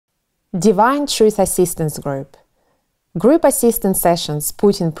Divine Truth Assistance Group. Group assistance sessions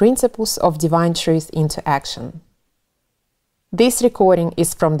putting principles of divine truth into action. This recording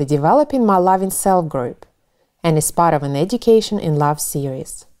is from the Developing My Loving Self group and is part of an Education in Love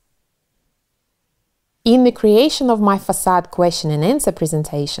series. In the Creation of My Facade question and answer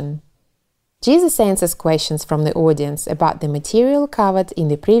presentation, Jesus answers questions from the audience about the material covered in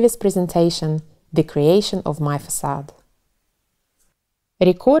the previous presentation, The Creation of My Facade.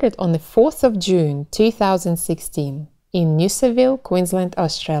 Recorded on the 4th of June 2016 in Noosaville, Queensland,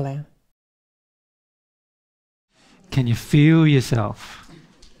 Australia. Can you feel yourself?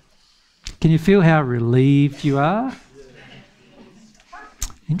 Can you feel how relieved you are?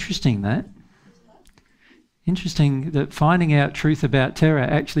 Interesting that. Interesting that finding out truth about terror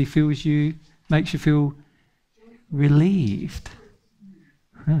actually makes you feel relieved.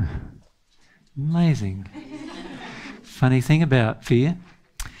 Huh. Amazing. Funny thing about fear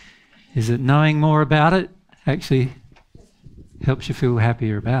is that knowing more about it actually helps you feel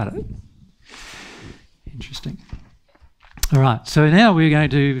happier about it. Interesting. All right, so now we're going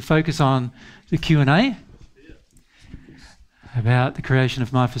to focus on the Q&A about the creation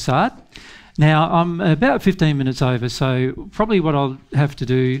of my facade. Now, I'm about 15 minutes over, so probably what I'll have to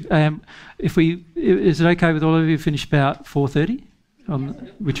do, is it okay with all of you to finish about 4:30?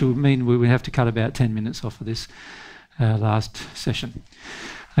 Which will mean we will have to cut about 10 minutes off of this last session.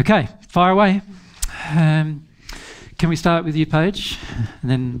 Okay, fire away. Can we start with you, Paige,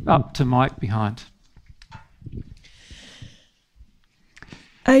 and then up to Mike behind?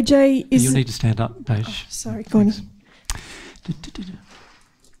 AJ is... You'll need to stand up, Paige. Oh, sorry, go on.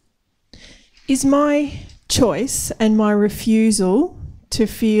 Is my choice and my refusal to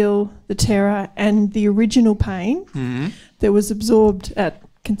feel the terror and the original pain that was absorbed at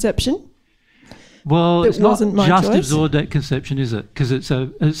conception? Well, it's not just choice. absorbed at conception, is it? Because it's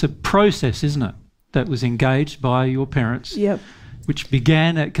a process, isn't it, that was engaged by your parents, which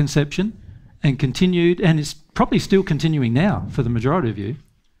began at conception and continued, and is probably still continuing now for the majority of you.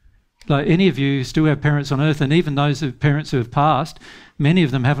 Like any of you still have parents on earth, and even those parents who have passed, many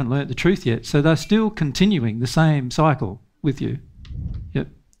of them haven't learnt the truth yet. So they're still continuing the same cycle with you. Yep.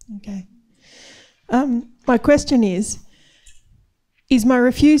 Okay. My question is my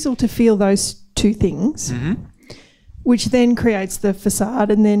refusal to feel those two things, which then creates the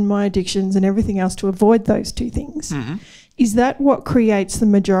facade and then my addictions and everything else to avoid those two things, is that what creates the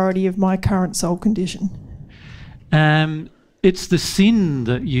majority of my current soul condition? It's the sin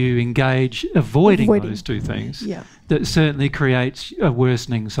that you engage avoiding those two things that certainly creates a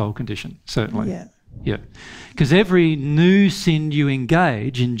worsening soul condition, certainly. Yeah. Because every new sin you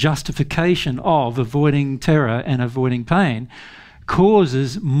engage in justification of avoiding terror and avoiding pain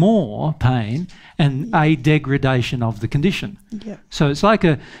causes more pain and a degradation of the condition. So it's like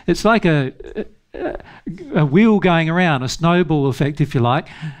a wheel going around, a snowball effect, if you like,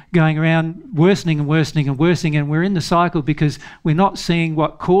 going around, worsening and worsening and worsening, and we're in the cycle because we're not seeing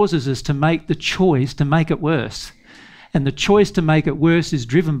what causes us to make the choice to make it worse. And the choice to make it worse is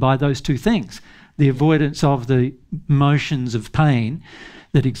driven by those two things: the avoidance of the emotions of pain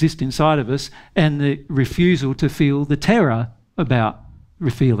that exist inside of us and the refusal to feel the terror about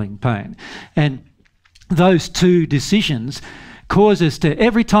feeling pain. And those two decisions cause us to,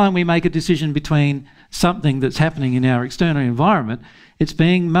 every time we make a decision between something that's happening in our external environment, it's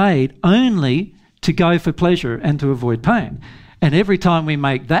being made only to go for pleasure and to avoid pain. And every time we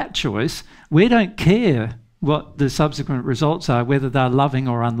make that choice, we don't care what the subsequent results are, whether they're loving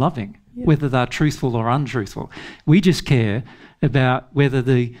or unloving, whether they're truthful or untruthful. We just care about whether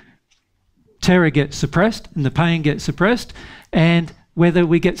the terror gets suppressed and the pain gets suppressed and whether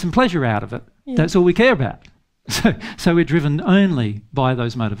we get some pleasure out of it. That's all we care about. So we're driven only by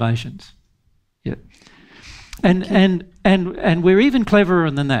those motivations. And we're even cleverer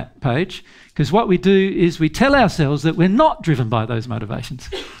than that, Paige, because what we do is we tell ourselves that we're not driven by those motivations.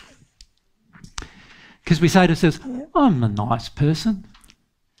 Because we say to ourselves, I'm a nice person.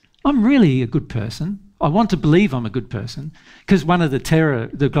 I'm really a good person. I want to believe I'm a good person. Because one of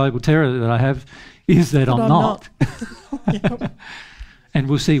the global terror that I have is that I'm not. And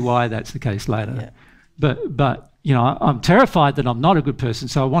we'll see why that's the case later. But you know, I'm terrified that I'm not a good person,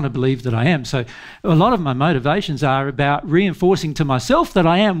 so I want to believe that I am. So a lot of my motivations are about reinforcing to myself that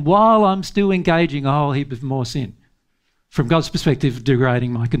I am while I'm still engaging a whole heap of more sin. From God's perspective,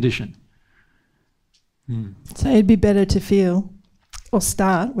 degrading my condition. So it'd be better to feel, or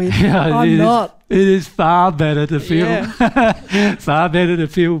start with, I'm not. It is far better to feel, far better to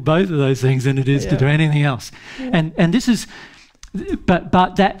feel both of those things than it is to do anything else. And this is... But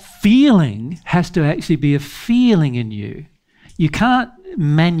that feeling has to actually be a feeling in you. You can't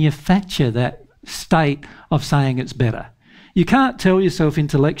manufacture that state of saying it's better. You can't tell yourself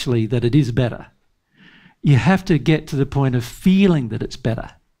intellectually that it is better. You have to get to the point of feeling that it's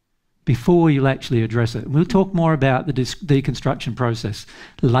better before you'll actually address it. We'll talk more about the deconstruction process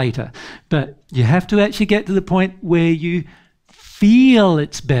later, but you have to actually get to the point where you feel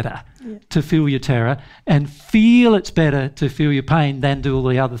it's better to feel your terror and feel it's better to feel your pain than do all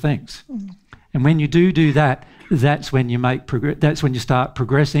the other things. And when you do that, that's when you that's when you start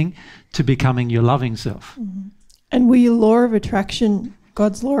progressing to becoming your loving self. And will your law of attraction,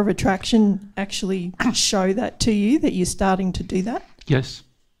 God's law of attraction, actually show that to you, that you're starting to do that? Yes.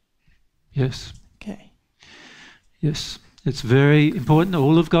 Yes. Okay. Yes. It's very important.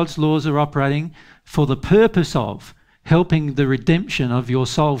 All of God's laws are operating for the purpose of helping the redemption of your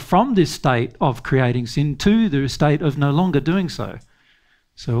soul from this state of creating sin to the state of no longer doing so.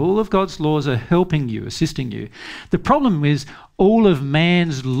 So all of God's laws are helping you, assisting you. The problem is all of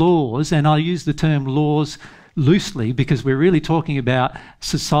man's laws, and I use the term laws loosely because we're really talking about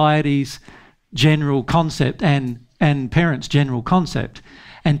society's general concept and parents' general concept.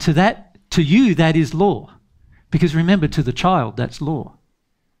 And to you, that is law. Because remember, to the child, that's law.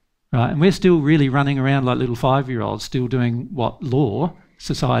 Right? And we're still really running around like little 5-year-olds, still doing what law,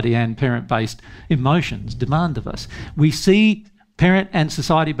 society and parent-based emotions demand of us. We see parent and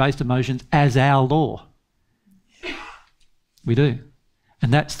society-based emotions as our law. We do.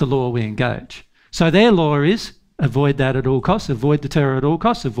 And that's the law we engage. So their law is avoid that at all costs, avoid the terror at all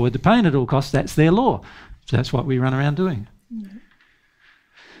costs, avoid the pain at all costs. That's their law. So that's what we run around doing.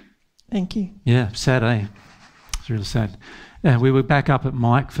 Thank you. Yeah, sad, eh? It's really sad. We were back up at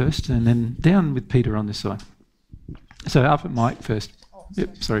Mike first and then down with Peter on this side. So up at Mike first.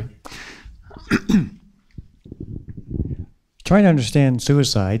 Yep, sorry. Trying to understand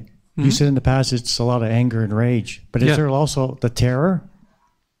suicide, you said in the past it's a lot of anger and rage, but is there also the terror?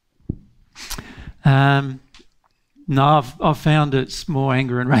 No, I've found it's more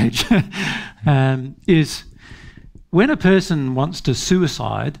anger and rage. Is when a person wants to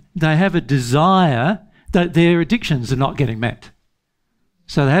suicide, they have a desire that their addictions are not getting met.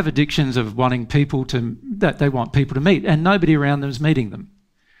 So they have addictions of wanting people that they want people to meet, and nobody around them is meeting them.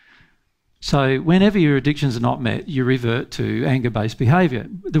 So whenever your addictions are not met, you revert to anger-based behaviour.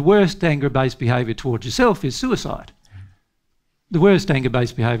 The worst anger-based behaviour towards yourself is suicide. The worst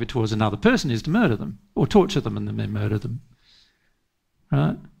anger-based behaviour towards another person is to murder them or torture them and then murder them.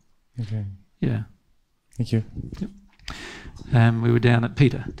 Right? Okay. Yeah. Thank you. Yep. We were down at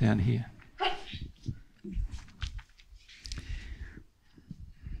Peter, down here.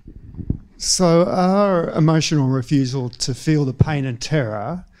 So our emotional refusal to feel the pain and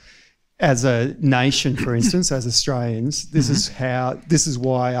terror as a nation, for instance, as Australians, this is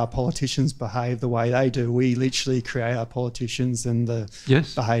why our politicians behave the way they do. We literally create our politicians and the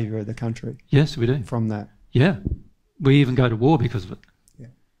behaviour of the country. Yes, we do. From that. Yeah. We even go to war because of it. Yeah.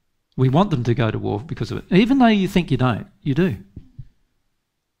 We want them to go to war because of it. Even though you think you don't, you do.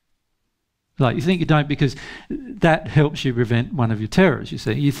 Like you think you don't because that helps you prevent one of your terrors, you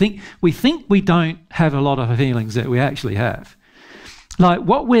see. We think we don't have a lot of feelings that we actually have. Like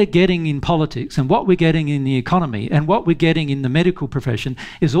what we're getting in politics and what we're getting in the economy and what we're getting in the medical profession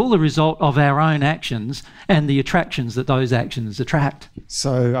is all the result of our own actions and the attractions that those actions attract.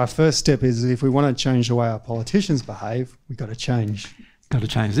 So our first step is if we want to change the way our politicians behave, we've got to change. Got to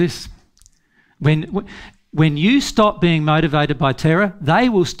change this. When you stop being motivated by terror, they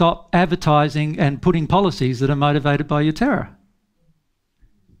will stop advertising and putting policies that are motivated by your terror.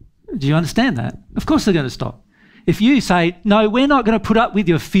 Do you understand that? Of course they're going to stop. If you say, no, we're not going to put up with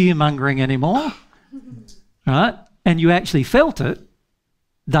your fear-mongering anymore, right, and you actually felt it,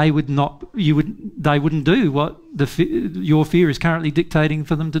 they wouldn't do what your fear is currently dictating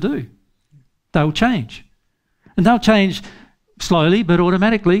for them to do. They'll change. And they'll change slowly but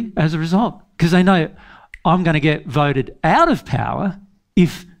automatically as a result because they know I'm going to get voted out of power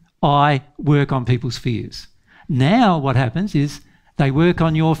if I work on people's fears. Now what happens is they work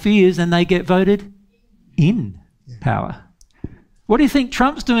on your fears and they get voted in power. What do you think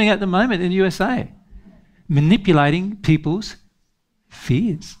Trump's doing at the moment in the USA? Manipulating people's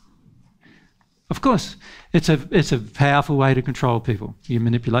fears. Of course, it's a powerful way to control people. You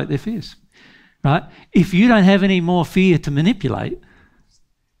manipulate their fears, right? If you don't have any more fear to manipulate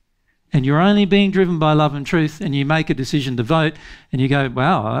and you're only being driven by love and truth and you make a decision to vote and you go,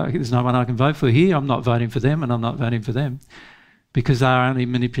 wow, there's no one I can vote for here. I'm not voting for them and I'm not voting for them because they're only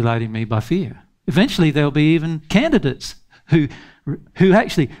manipulating me by fear. Eventually there'll be even candidates who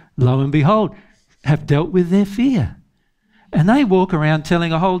actually, lo and behold, have dealt with their fear. And they walk around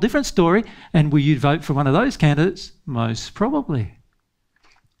telling a whole different story. And will you vote for one of those candidates? Most probably.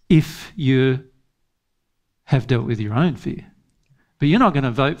 if you have dealt with your own fear. But you're not going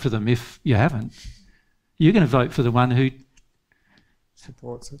to vote for them if you haven't. You're going to vote for the one who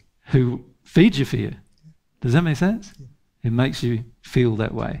supports it, who feeds your fear. Does that make sense? Yeah. It makes you feel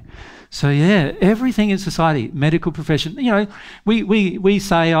that way. So yeah, everything in society, medical profession, you know, we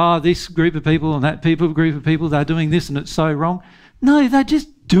say, oh, this group of people and that group of people, they're doing this and it's so wrong. No, they're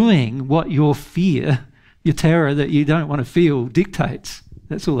just doing what your fear, your terror that you don't want to feel dictates.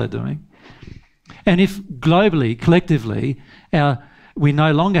 That's all they're doing. And if globally, collectively, we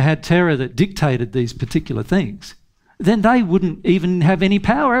no longer had terror that dictated these particular things, then they wouldn't even have any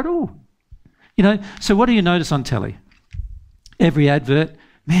power at all. You know, so what do you notice on telly? Every advert,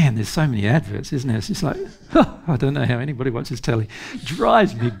 man, there's so many adverts, isn't there? It's just like, I don't know how anybody watches telly.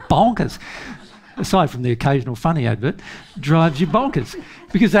 Drives me bonkers. Aside from the occasional funny advert, drives you bonkers.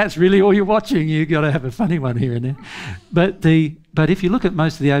 Because that's really all you're watching. You've got to have a funny one here and there. But if you look at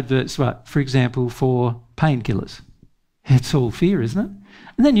most of the adverts, for example, for painkillers, it's all fear, isn't it?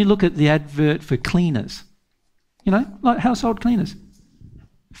 And then you look at the advert for cleaners, you know, like household cleaners.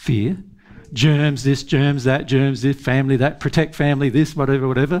 Fear. Germs this, germs that, germs this, family that, protect family this,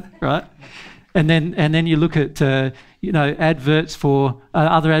 whatever, right? And then you look at, you know, adverts for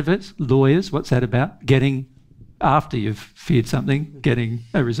other adverts, lawyers, what's that about? Getting, after you've feared something, getting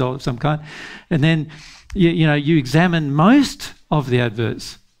a result of some kind. And then, you know, you examine most of the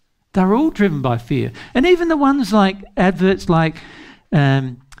adverts. They're all driven by fear. And even the ones like adverts like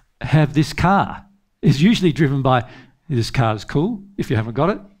have this car is usually driven by this car's cool. If you haven't got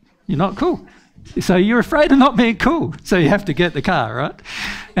it, you're not cool. So you're afraid of not being cool. So you have to get the car, right?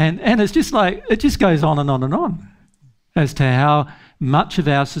 And it's just like, it just goes on and on and on as to how much of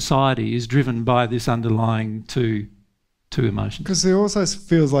our society is driven by this underlying two emotions. Because there also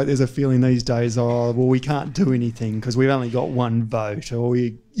feels like there's a feeling these days, oh, well, we can't do anything because we've only got one vote, or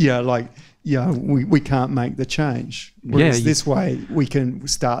we can't make the change. Whereas this way we can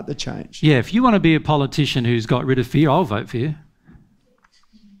start the change. Yeah, if you want to be a politician who's got rid of fear, I'll vote for you.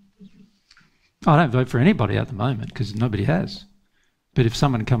 I don't vote for anybody at the moment because nobody has. But if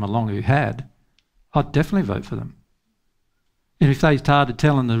someone come along who had, I'd definitely vote for them. And if they started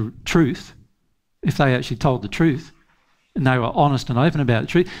telling the truth, if they actually told the truth, and they were honest and open about the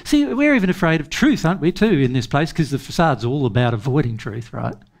truth. See, we're even afraid of truth, aren't we, too, in this place, because the facade's all about avoiding truth,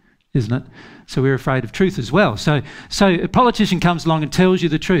 right? Isn't it? So we're afraid of truth as well. So a politician comes along and tells you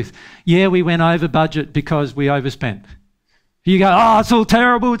the truth. Yeah, we went over budget because we overspent. You go, oh, it's all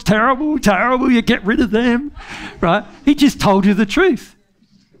terrible, it's terrible, terrible, you get rid of them, right? He just told you the truth.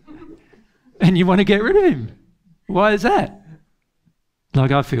 And you want to get rid of him. Why is that?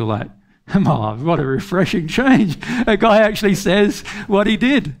 Like, I feel like, oh, what a refreshing change. A guy actually says what he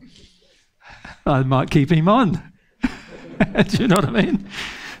did. I might keep him on. Do you know what I mean?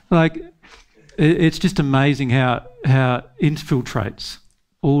 Like, it's just amazing how it infiltrates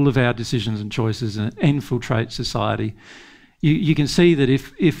all of our decisions and choices and infiltrates society. You can see that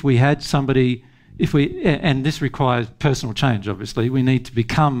if we had somebody, and this requires personal change, obviously, we need to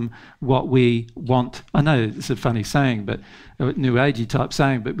become what we want. I know it's a funny saying, but a new agey type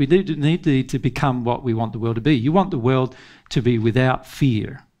saying, but we need to become what we want the world to be. You want the world to be without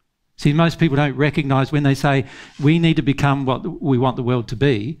fear. See, most people don't recognise when they say we need to become what we want the world to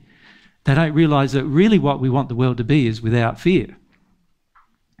be, they don't realise that really what we want the world to be is without fear.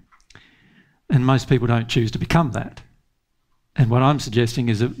 And most people don't choose to become that. And what I'm suggesting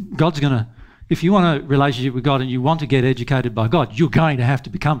is that God's going to, if you want a relationship with God and you want to get educated by God, you're going to have to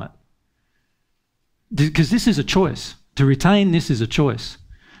become it. Because this is a choice. To retain this is a choice.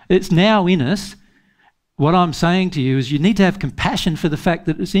 It's now in us. What I'm saying to you is you need to have compassion for the fact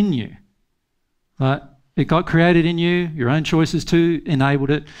that it's in you. Right? It got created in you, your own choices too enabled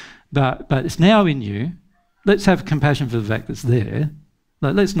it, but it's now in you. Let's have compassion for the fact that it's there.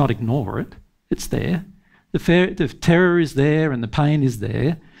 Let's not ignore it. It's there. The terror is there and the pain is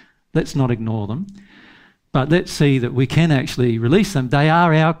there. Let's not ignore them. But let's see that we can actually release them. They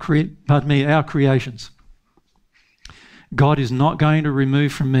are our creations. God is not going to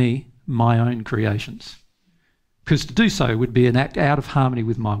remove from me my own creations, because to do so would be an act out of harmony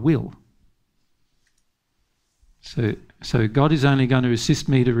with my will. So God is only going to assist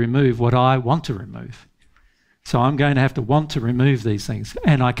me to remove what I want to remove. So I'm going to have to want to remove these things,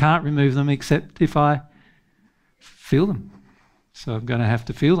 and I can't remove them except if I feel them. So I'm going to have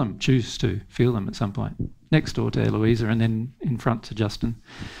to feel them, choose to feel them at some point. Next door to Eloisa and then in front to Justin.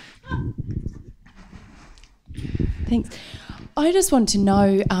 Thanks. I just want to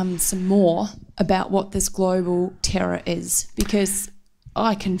know some more about what this global terror is, because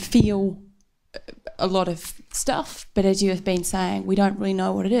I can feel a lot of stuff, but as you have been saying, we don't really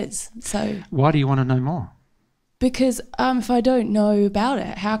know what it is. So why do you want to know more? Because if I don't know about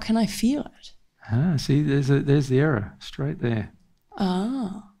it, how can I feel it? Ah, see, there's the error straight there.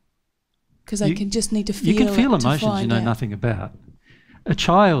 Ah, because I can just need to feel. You can feel it emotions you know nothing about. A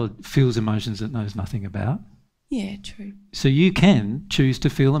child feels emotions it knows nothing about. Yeah, true. So you can choose to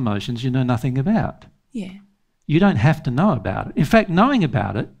feel emotions you know nothing about. Yeah. You don't have to know about it. In fact, knowing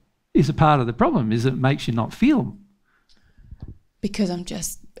about it is a part of the problem, is it makes you not feel. Because I'm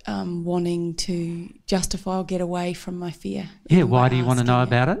just wanting to justify or get away from my fear. Yeah, why do you want to know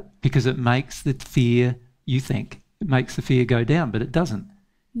about it? Because it makes the fear, you think, it makes the fear go down, but it doesn't.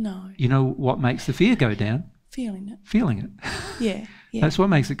 No. You know what makes the fear go down? Feeling it. Feeling it. Yeah, yeah. That's what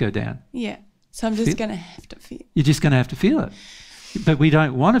makes it go down. Yeah. So I'm just going to have to feel. You're just going to have to feel it. But we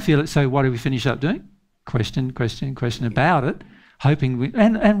don't want to feel it, so what do we finish up doing? Question about it, hoping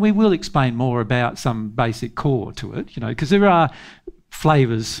and we will explain more about some basic core to it, you know, because there are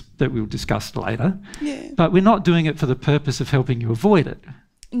flavours that we'll discuss later. Yeah. But we're not doing it for the purpose of helping you avoid it.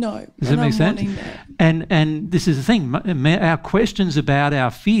 No. Does that make sense? And this is the thing, our questions about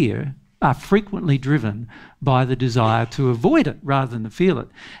our fear are frequently driven by the desire to avoid it rather than to feel it.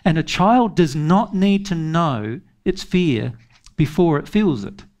 And a child does not need to know its fear before it feels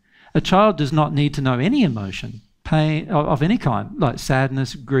it. A child does not need to know any emotion, pain of any kind, like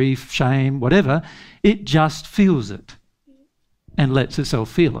sadness, grief, shame, whatever. It just feels it and lets itself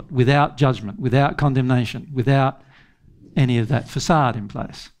feel it without judgment, without condemnation, without any of that facade in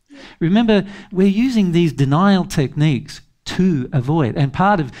place. Remember, we're using these denial techniques to avoid, and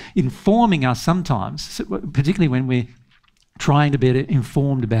part of informing us sometimes, particularly when we're trying to be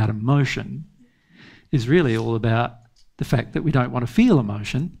informed about emotion, is really all about the fact that we don't want to feel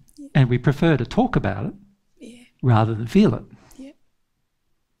emotion and we prefer to talk about it rather than feel it. Yeah,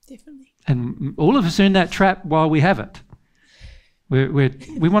 definitely. And all of us are in that trap while we have it.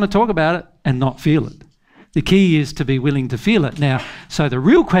 We want to talk about it and not feel it. The key is to be willing to feel it. Now, so the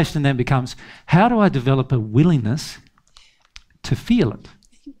real question then becomes, how do I develop a willingness to feel it?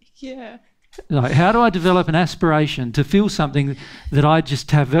 Yeah. Like, how do I develop an aspiration to feel something that I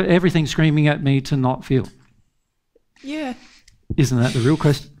just have everything screaming at me to not feel? Yeah. Isn't that the real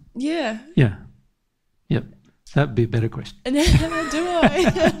question? Yeah. Yeah. Yep. That would be a better question. Do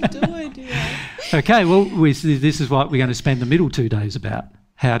I? Okay, well, this is what we're going to spend the middle 2 days about.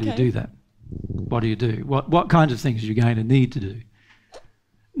 How do you do that? What do you do? What kinds of things are you going to need to do?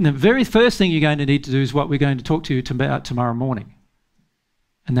 And the very first thing you're going to need to do is what we're going to talk to you about tomorrow morning,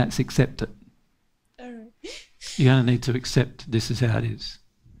 and that's accept it. All right. You're going to need to accept this is how it is.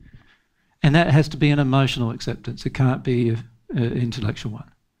 And that has to be an emotional acceptance. It can't be an intellectual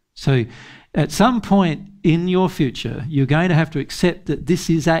one. So at some point in your future, you're going to have to accept that this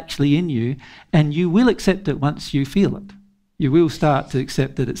is actually in you, and you will accept it once you feel it. You will start to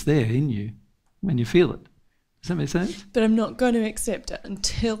accept that it's there in you when you feel it. Does that make sense? But I'm not going to accept it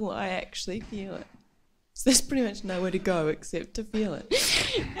until I actually feel it. So there's pretty much nowhere to go except to feel it.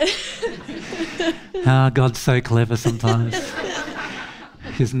 God's so clever sometimes.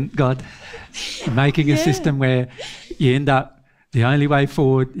 Isn't God? Making a system where you end up, the only way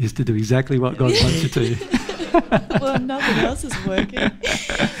forward is to do exactly what God wants you to. Well, nothing else is working.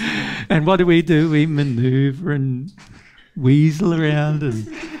 And what do? We manoeuvre and weasel around and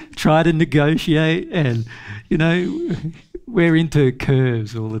try to negotiate, and, you know, we're into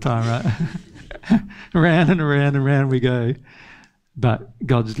curves all the time, right? Around and around and around we go. But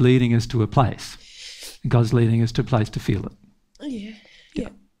God's leading us to a place. God's leading us to a place to feel it. Yeah.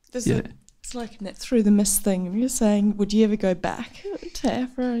 It's like that through the mist thing. And you're saying, would you ever go back to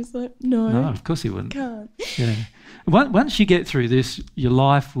Afro? He's like, no. No, of course he wouldn't. Can't. Yeah. Once you get through this, your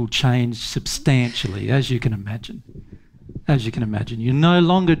life will change substantially, as you can imagine. As you can imagine. You're no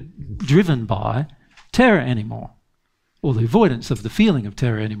longer driven by terror anymore, or the avoidance of the feeling of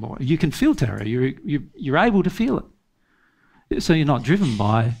terror anymore. You can feel terror. You're able to feel it. So you're not driven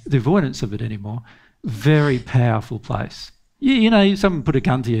by the avoidance of it anymore. Very powerful place. You know, someone put a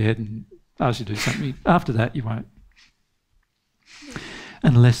gun to your head and ask you to do something. After that, you won't.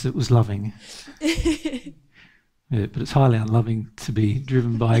 Unless it was loving. Yeah, but it's highly unloving to be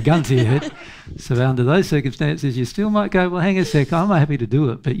driven by a gun to your head. So under those circumstances, you still might go, well, hang a sec, I'm happy to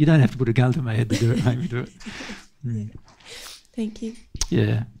do it, but you don't have to put a gun to my head to do it, make me do it. Mm. Thank you.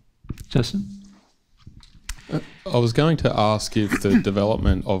 Yeah. Justin? I was going to ask if the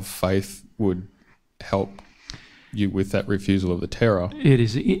development of faith would help you with that refusal of the terror. It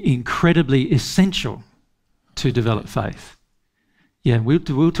is incredibly essential to develop faith. Yeah,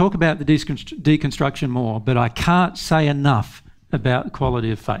 we'll talk about the deconstruction more, but I can't say enough about the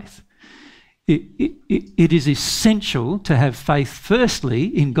quality of faith. it is essential to have faith firstly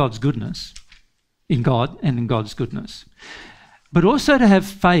in God's goodness, in God and in God's goodness, but also to have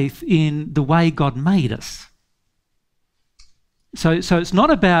faith in the way God made us. So it's not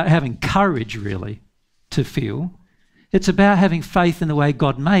about having courage really to feel. It's about having faith in the way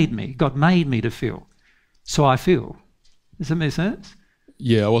God made me. God made me to feel. So I feel. Does that make sense?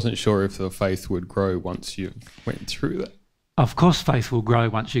 Yeah, I wasn't sure if the faith would grow once you went through that. Of course faith will grow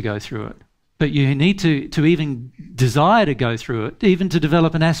once you go through it. But you need to even desire to go through it, even to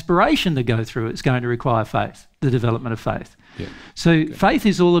develop an aspiration to go through it, it's going to require faith, the development of faith. Yeah. So faith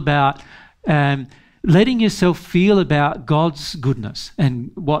is all about letting yourself feel about God's goodness and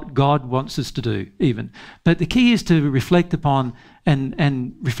what God wants us to do even. But the key is to reflect upon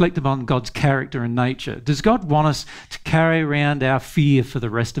and reflect upon God's character and nature. Does God want us to carry around our fear for the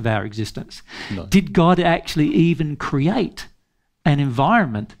rest of our existence? No. Did God actually even create an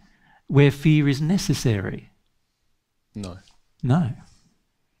environment where fear is necessary? No. No.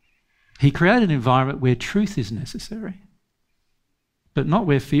 He created an environment where truth is necessary, but not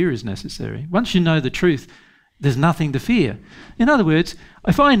where fear is necessary. Once you know the truth, there's nothing to fear. In other words,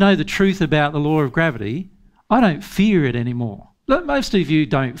 if I know the truth about the law of gravity, I don't fear it anymore. Look, most of you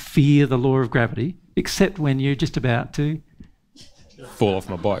don't fear the law of gravity, except when you're just about to fall off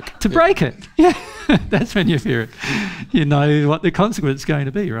my bike. To break it. Yeah, that's when you fear it. You know what the consequence is going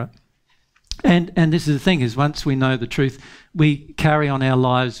to be, right? And this is the thing, is once we know the truth, we carry on our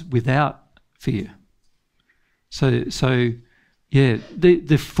lives without fear. So yeah,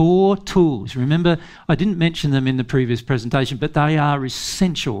 the 4 tools, remember, I didn't mention them in the previous presentation, but they are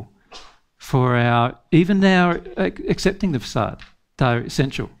essential for even accepting the facade. They're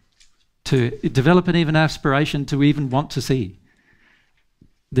essential to develop an even aspiration to even want to see.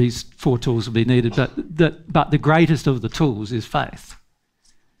 These 4 tools will be needed, but the greatest of the tools is faith.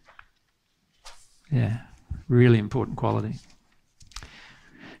 Yeah, really important quality.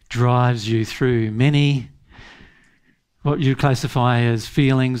 Drives you through many what you classify as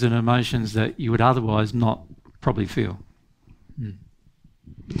feelings and emotions that you would otherwise not probably feel.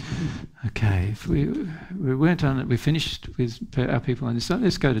 Okay, if we weren't on it, we finished with our people on this side.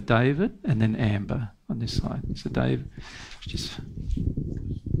 Let's go to David and then Amber on this side. So Dave, just...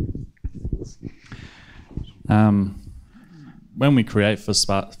 When we create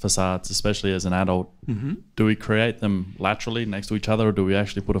facades, especially as an adult, do we create them laterally next to each other, or do we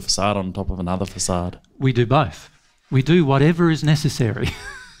actually put a facade on top of another facade? We do both. We do whatever is necessary.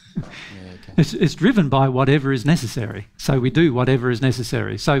 Yeah, okay. It's driven by whatever is necessary. So we do whatever is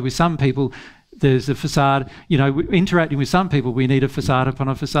necessary. So with some people, there's a facade. You know, interacting with some people, we need a facade upon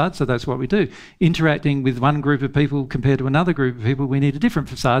a facade, so that's what we do. Interacting with one group of people compared to another group of people, we need a different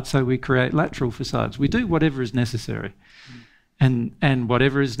facade, so we create lateral facades. We do whatever is necessary. And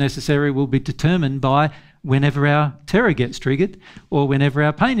whatever is necessary will be determined by whenever our terror gets triggered or whenever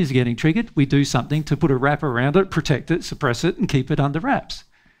our pain is getting triggered, we do something to put a wrap around it, protect it, suppress it, and keep it under wraps.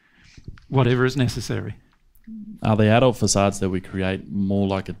 Whatever is necessary. Are the adult facades that we create more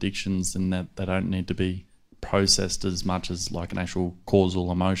like addictions in that they don't need to be processed as much as like an actual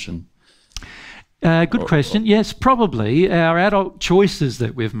causal emotion? Good question. Yes, probably. Our adult choices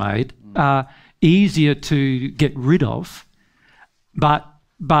that we've made are easier to get rid of. But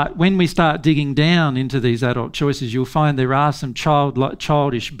when we start digging down into these adult choices, you'll find there are some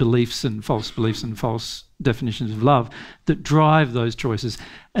childish beliefs and false definitions of love that drive those choices.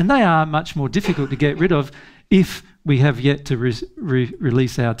 And they are much more difficult to get rid of if we have yet to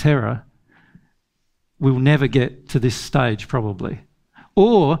release our terror. We'll never get to this stage probably.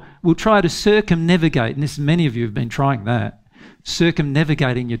 Or we'll try to circumnavigate, and many of you have been trying that,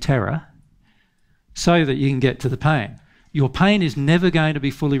 circumnavigating your terror so that you can get to the pain. Your pain is never going to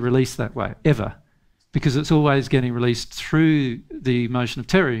be fully released that way, ever, because it's always getting released through the emotion of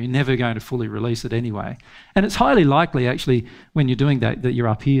terror. You're never going to fully release it anyway. And it's highly likely, actually, when you're doing that, that you're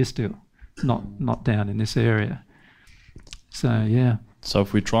up here still, not down in this area. So, yeah. So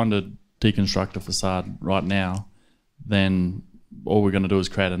if we're trying to deconstruct a facade right now, then all we're going to do is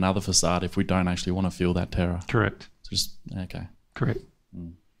create another facade if we don't actually want to feel that terror. Correct. Just, okay. Correct.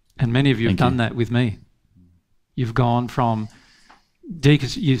 And many of you have done that with me. You've gone from,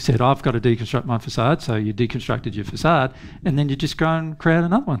 you said, I've got to deconstruct my facade, so you deconstructed your facade, and then you just go and create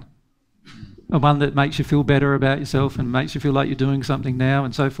another one. One that makes you feel better about yourself and makes you feel like you're doing something now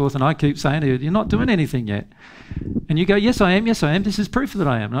and so forth. And I keep saying to you, you're not doing anything yet. And you go, yes, I am, this is proof that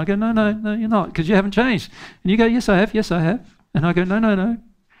I am. And I go, no, you're not, because you haven't changed. And you go, yes, I have. And I go, no.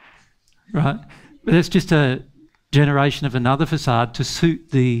 Right? But it's just a generation of another facade to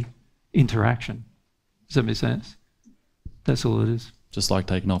suit the interaction. Does that make sense? That's all it is. just like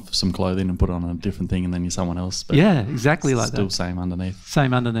taking off some clothing and put on a different thing and then you're someone else. But yeah, exactly like still that. Still same underneath.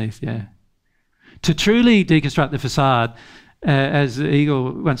 Same underneath, yeah. To truly deconstruct the facade, as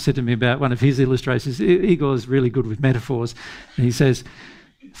Igor once said to me about one of his illustrations, Igor is really good with metaphors, and he says,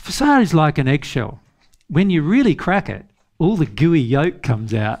 facade is like an eggshell. When you really crack it, all the gooey yolk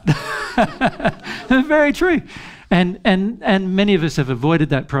comes out. Very true. And many of us have avoided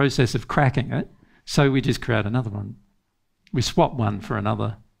that process of cracking it, so we just create another one. We swap one for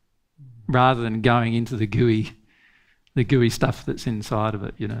another, rather than going into the gooey stuff that's inside of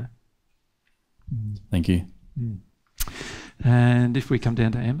it, you know. Thank you. And if we come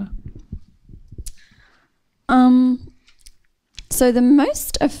down to Amber? So the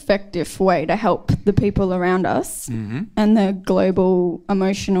most effective way to help the people around us and the global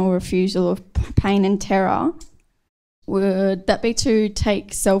emotional refusal of pain and terror, would that be to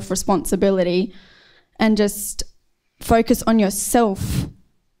take self-responsibility and just focus on yourself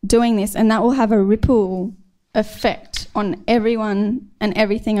doing this, and that will have a ripple effect on everyone and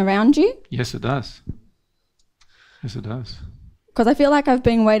everything around you? Yes, it does. Yes, it does. Because I feel like I've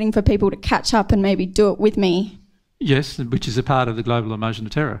been waiting for people to catch up and maybe do it with me. Yes, which is a part of the global emotion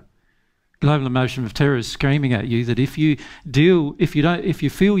of terror. Global emotion of terror is screaming at you that if you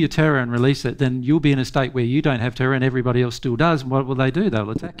feel your terror and release it, then you'll be in a state where you don't have terror and everybody else still does. And what will they do?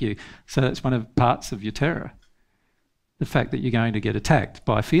 They'll attack you. So that's one of parts of your terror. The fact that you're going to get attacked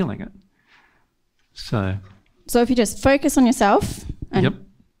by feeling it. So if you just focus on yourself and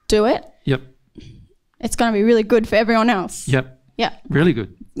do it, it's going to be really good for everyone else. Yep. Yeah. Really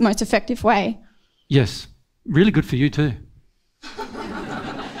good. Most effective way. Yes. Really good for you too.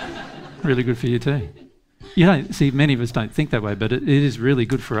 Really good for you too. You know, see, many of us don't think that way, but it is really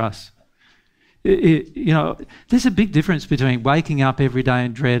good for us. You know, there's a big difference between waking up every day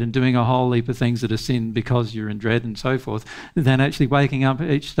in dread and doing a whole heap of things that are sin because you're in dread and so forth, than actually waking up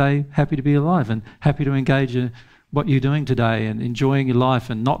each day happy to be alive and happy to engage in what you're doing today and enjoying your life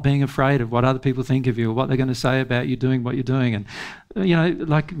and not being afraid of what other people think of you or what they're going to say about you doing what you're doing. And, you know,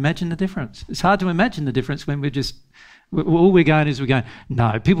 like, imagine the difference. It's hard to imagine the difference when all we're going,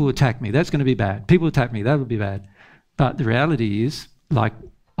 no, people will attack me, that's going to be bad. People attack me, that would be bad. But the reality is, like,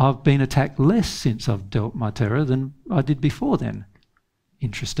 I've been attacked less since I've dealt my terror than I did before then.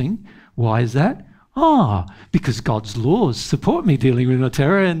 Interesting. Why is that? Because God's laws support me dealing with my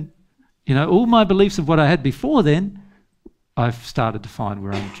terror, and, you know, all my beliefs of what I had before then, I've started to find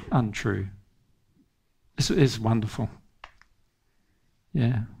were untrue. It's wonderful.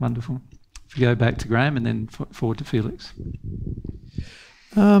 Yeah, wonderful. If we go back to Graham and then forward to Felix.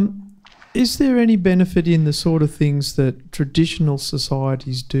 Is there any benefit in the sort of things that traditional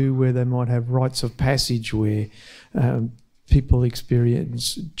societies do, where they might have rites of passage, where people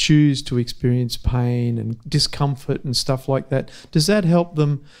choose to experience pain and discomfort and stuff like that? Does that help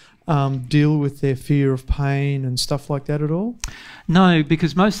them deal with their fear of pain and stuff like that at all? No,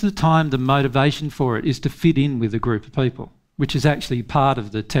 because most of the time the motivation for it is to fit in with a group of people, which is actually part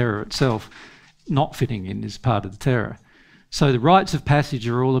of the terror itself. Not fitting in is part of the terror. So the rites of passage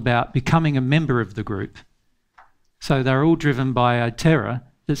are all about becoming a member of the group. So they're all driven by a terror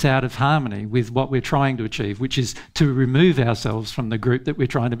that's out of harmony with what we're trying to achieve, which is to remove ourselves from the group that we're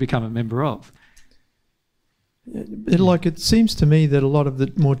trying to become a member of. It seems to me that a lot of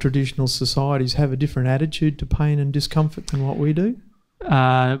the more traditional societies have a different attitude to pain and discomfort than what we do.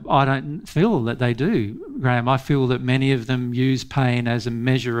 I don't feel that they do, Graham. I feel that many of them use pain as a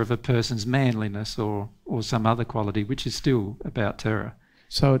measure of a person's manliness or some other quality, which is still about terror.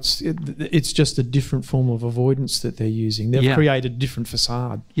 So it's just a different form of avoidance that they're using. They've created a different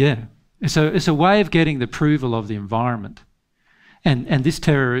facade. Yeah. So it's a way of getting the approval of the environment. And this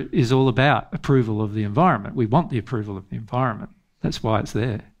terror is all about approval of the environment. We want the approval of the environment. That's why it's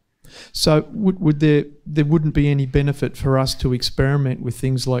there. So would there wouldn't be any benefit for us to experiment with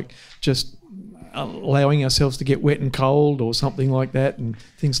things like just allowing ourselves to get wet and cold or something like that, and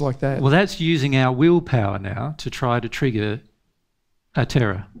things like that? Well, that's using our willpower now to try to trigger a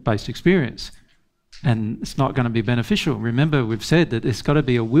terror-based experience. And it's not going to be beneficial. Remember, we've said that there's got to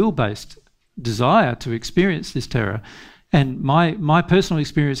be a will-based desire to experience this terror. And my personal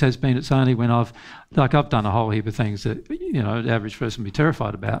experience has been it's only when I've done a whole heap of things that, you know, the average person would be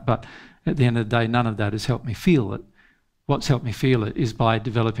terrified about, but at the end of the day, none of that has helped me feel it. What's helped me feel it is by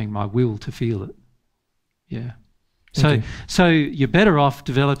developing my will to feel it. Yeah. So you're better off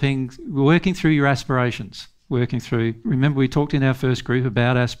working through your aspirations, remember we talked in our first group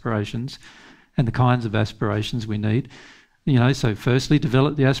about aspirations and the kinds of aspirations we need. You know, so firstly,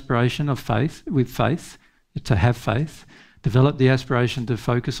 develop the aspiration of faith, to have faith. Develop the aspiration to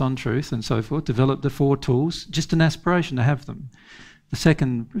focus on truth and so forth. Develop the 4 tools, just an aspiration to have them. The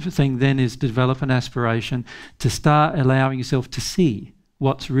second thing then is to develop an aspiration to start allowing yourself to see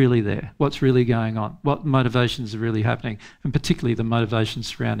what's really there, what's really going on, what motivations are really happening, and particularly the motivations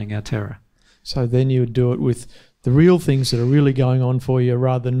surrounding our terror. So then you would do it with the real things that are really going on for you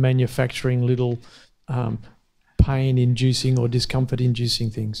rather than manufacturing little pain-inducing or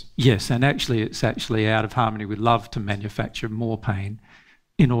discomfort-inducing things. Yes, and actually it's actually out of harmony with love to manufacture more pain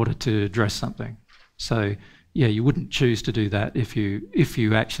in order to address something. So, yeah, you wouldn't choose to do that if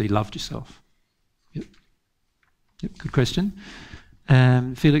you actually loved yourself. Yep, good question.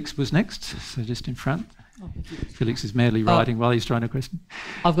 Felix was next, so just in front. Felix is madly writing while he's trying to question.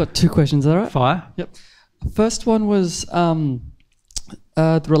 I've got 2 questions, all right? Fire. Yep. First one was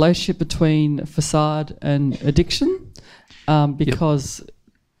the relationship between facade and addiction, because,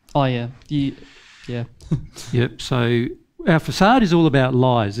 Yep, so our facade is all about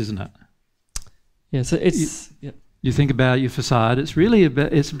lies, isn't it? Yeah, so it's... You think about your facade, it's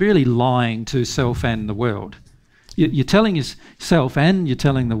really lying to self and the world. You're telling yourself and you're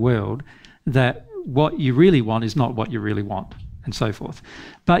telling the world that what you really want is not what you really want, and so forth.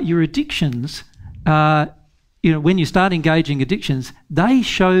 But your addictions are, when you start engaging addictions, they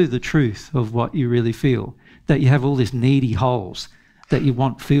show the truth of what you really feel, that you have all these needy holes that you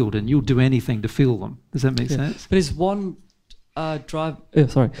want filled and you'll do anything to fill them. Does that make sense? But is one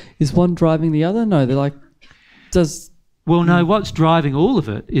is one driving the other? No, they're like, Well, no, what's driving all of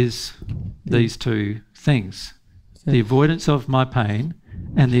it is these two things. The avoidance of my pain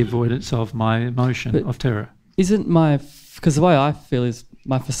and the avoidance of my emotion of terror. Isn't because the way I feel is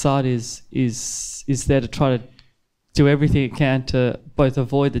my facade is there to try to do everything it can to both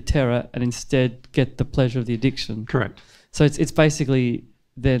avoid the terror and instead get the pleasure of the addiction. Correct. So it's basically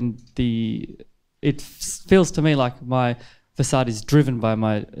then it feels to me like my facade is driven by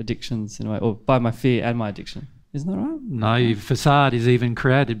my addictions in a way, or by my fear and my addiction. Isn't that right? No, your facade is even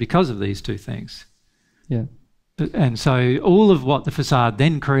created because of these two things. Yeah. And so all of what the facade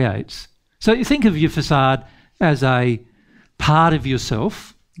then creates. So you think of your facade as a part of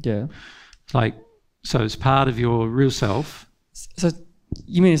yourself. Yeah. So it's part of your real self. So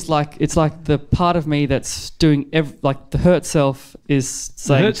you mean it's like the part of me that's doing like the hurt self is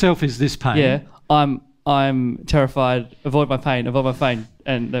saying... The hurt self is this pain. Yeah. I'm terrified, avoid my pain. And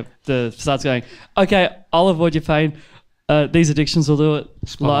the facade's going, okay, I'll avoid your pain. These addictions will do it.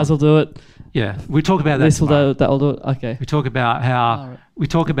 Lies will do it. Yeah, we talk about that. This will do it. That will do it. Okay. We talk about how we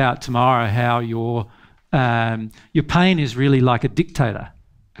talk about tomorrow how your pain is really like a dictator,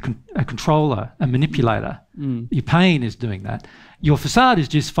 a controller, a manipulator. Your pain is doing that. Your facade is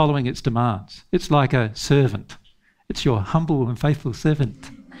just following its demands. It's like a servant. It's your humble and faithful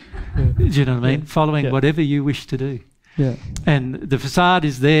servant. Yeah. Do you know what I mean? Following whatever you wish to do. Yeah. And the facade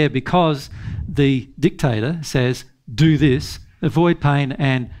is there because the dictator says, do this, avoid pain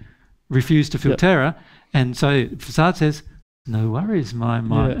and refuse to feel terror. And so the facade says, no worries,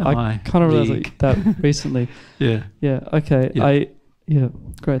 I kind of realised that recently. Yeah. Yeah, okay. Yeah.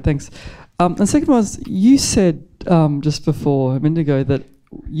 Great, thanks. And second was, you said just before, a minute ago, that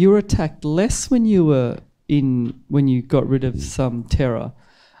you were attacked less when you got rid of some terror.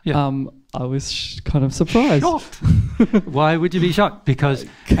 Yeah. I was kind of surprised. Shocked. Why would you be shocked? Because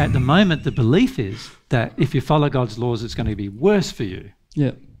at the moment the belief is that if you follow God's laws it's going to be worse for you.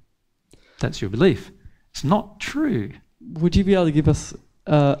 Yeah. That's your belief. It's not true. Would you be able to give us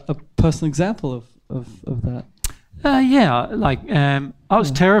a personal example of that? I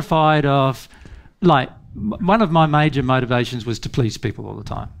was terrified of, one of my major motivations was to please people all the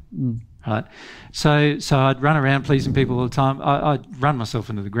time. Right, so I'd run around pleasing people all the time. I'd run myself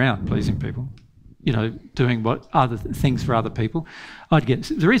into the ground pleasing people, doing other things for other people.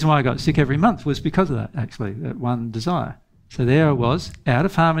 The reason why I got sick every month was because of that, actually, that one desire. So there I was, out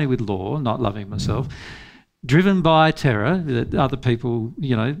of harmony with law, not loving myself, driven by terror that other people,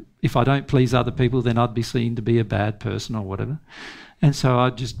 if I don't please other people, then I'd be seen to be a bad person or whatever. And so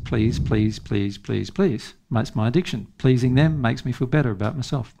I'd just please. That's my addiction. Pleasing them makes me feel better about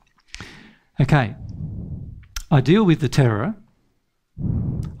myself. Okay, I deal with the terror.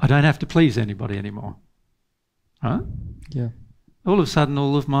 I don't have to please anybody anymore. Right? Yeah. All of a sudden,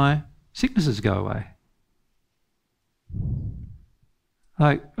 all of my sicknesses go away.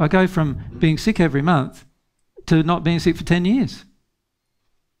 I go from being sick every month to not being sick for 10 years.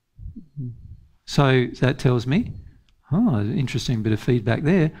 So that tells me, interesting bit of feedback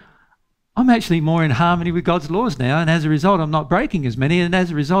there. I'm actually more in harmony with God's laws now, and as a result I'm not breaking as many, and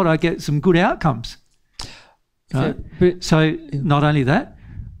as a result I get some good outcomes. So not only that,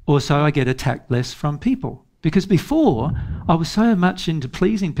 also I get attacked less from people. Because before I was so much into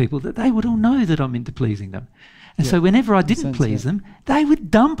pleasing people that they would all know that I'm into pleasing them. And so whenever I didn't please them, they would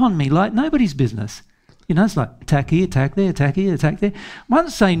dump on me like nobody's business. You know, it's like attack here, attack there, attack here, attack there.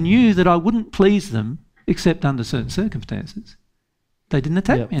 Once they knew that I wouldn't please them, except under certain circumstances, they didn't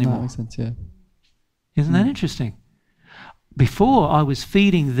attack me anymore. That makes sense, yeah. Isn't that interesting? Before, I was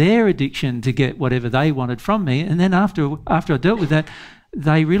feeding their addiction to get whatever they wanted from me, and then after I dealt with that,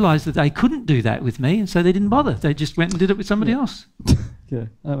 they realised that they couldn't do that with me, and so they didn't bother. They just went and did it with somebody else. Yeah,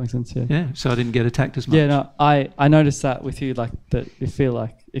 that makes sense, yeah. Yeah, so I didn't get attacked as much. Yeah, no, I noticed that with you, like, that you feel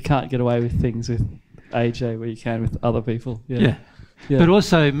like you can't get away with things with AJ where you can with other people. Yeah. But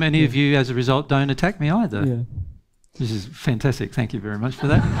also, many of you, as a result, don't attack me either. Yeah. This is fantastic. Thank you very much for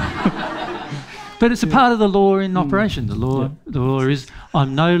that. But it's a part of the law in operation. The law is,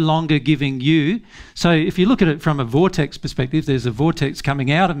 I'm no longer giving you. So if you look at it from a vortex perspective, there's a vortex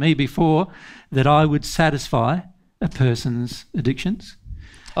coming out of me before that I would satisfy a person's addictions.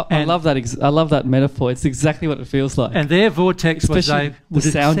 I love that. I love that metaphor. It's exactly what it feels like. And their vortex was the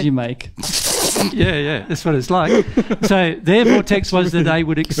sound you make. Yeah, that's what it's like. So their vortex was that they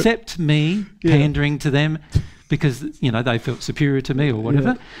would accept me pandering to them, because, you know, they felt superior to me or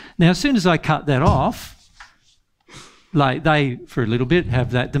whatever. Now, as soon as I cut that off, like, they, for a little bit,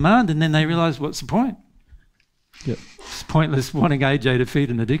 have that demand, and then they realise, what's the point? It's pointless wanting AJ to feed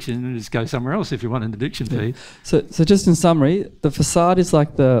an addiction, and just go somewhere else if you want an addiction feed. So just in summary, the facade is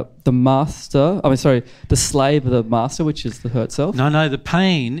like the master, the slave of the master, which is the hurt self. No, the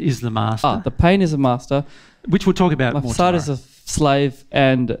pain is the master. The pain is the master. Which we'll talk about more facade tomorrow. is a slave,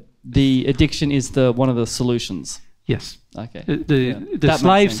 and the addiction is one of the solutions. Yes. Okay. The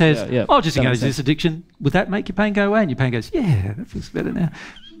slave says, just that goes, this addiction, would that make your pain go away? And your pain goes, yeah, that feels better now.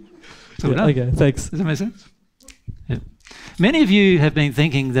 So okay, thanks. Does that make sense? Yeah. Many of you have been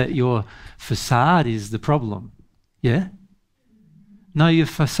thinking that your facade is the problem. Yeah? No, your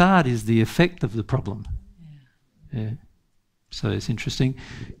facade is the effect of the problem. Yeah. So it's interesting.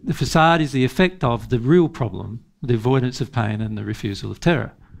 The facade is the effect of the real problem, the avoidance of pain and the refusal of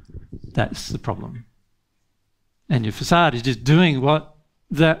terror. That's the problem. And your facade is just doing what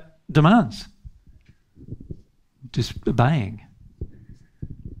that demands. Just obeying.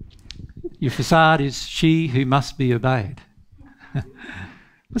 Your facade is she who must be obeyed.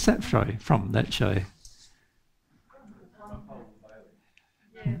 What's that from that show?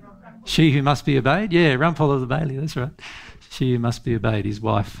 She who must be obeyed? Yeah, Rumpole of the Bailey, that's right. She who must be obeyed, his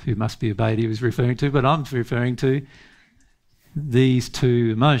wife who must be obeyed he was referring to, but I'm referring to these two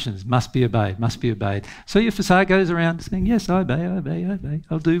emotions, must be obeyed, must be obeyed. So your facade goes around saying, yes, I obey, I obey, I obey.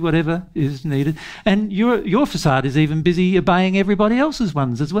 I'll do whatever is needed. And your facade is even busy obeying everybody else's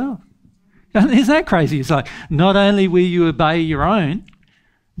ones as well. Isn't that crazy? It's like, not only will you obey your own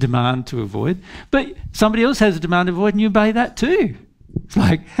demand to avoid, but somebody else has a demand to avoid and you obey that too. It's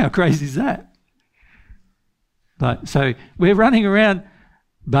like, how crazy is that? Like, so we're running around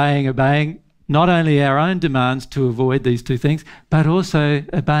obeying not only our own demands to avoid these two things, but also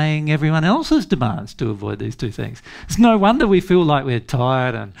obeying everyone else's demands to avoid these two things. It's no wonder we feel like we're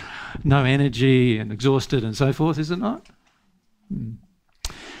tired and no energy and exhausted and so forth, is it not?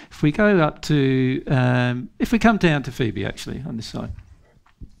 If we go up to, if we come down to Phoebe actually on this side.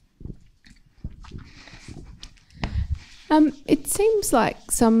 It seems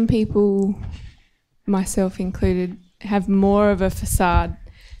like some people, myself included, have more of a facade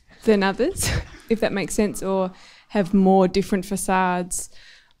than others, if that makes sense, or have more different facades,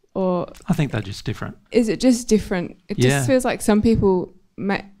 or... I think they're just different. Is it just different? It just feels like some people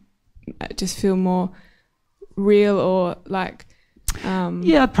just feel more real or like...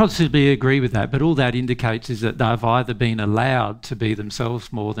 Yeah, I'd possibly agree with that, but all that indicates is that they've either been allowed to be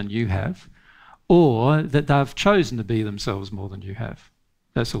themselves more than you have, or that they've chosen to be themselves more than you have.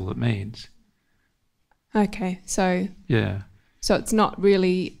 That's all it means. Okay, so... Yeah. So it's not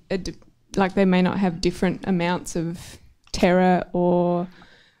really, like they may not have different amounts of terror or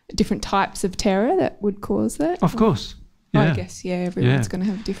different types of terror that would cause that? Of course. Yeah. I guess, everyone's going to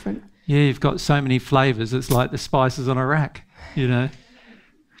have different... Yeah, you've got so many flavours, it's like the spices on a rack, you know.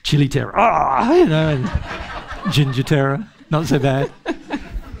 Chili terror, you know, and ginger terror, not so bad.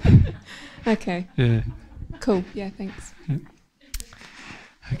 Okay. Yeah. Cool, thanks. Yeah.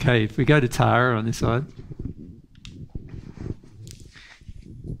 Okay, if we go to Tara on this side.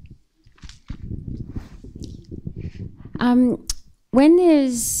 When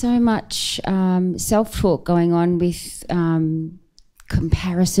there's so much self-talk going on with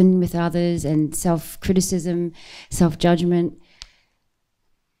comparison with others and self-criticism, self-judgment,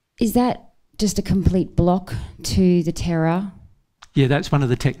 is that just a complete block to the terror? Yeah, that's one of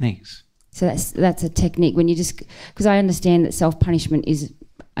the techniques. So that's a technique when you just, because I understand that self-punishment is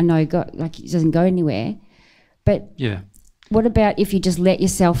a no-go, like it doesn't go anywhere, But yeah. What about if you just let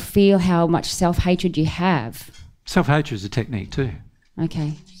yourself feel how much self-hatred you have? Self-hatred is a technique too.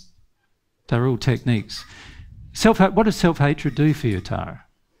 Okay. They're all techniques. What does self-hatred do for you, Tara?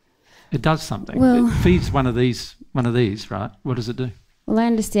 It does something. Well, it feeds one of these, right? What does it do? Well, I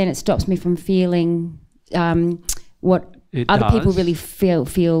understand it stops me from feeling what It other does. people really feel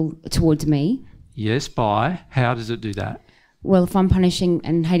towards me. Yes, how does it do that? Well, if I'm punishing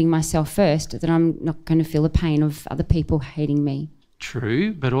and hating myself first, then I'm not going to feel the pain of other people hating me.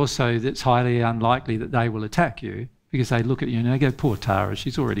 True, but also it's highly unlikely that they will attack you because they look at you and they go, poor Tara,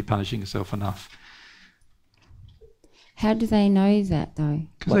 she's already punishing herself enough. How do they know that, though?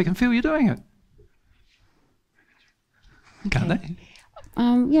 Because they can feel you doing it. Okay. Can't they?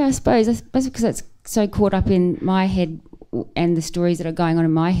 Yeah, I suppose because it's so caught up in my head and the stories that are going on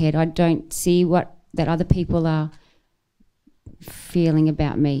in my head, I don't see that other people are feeling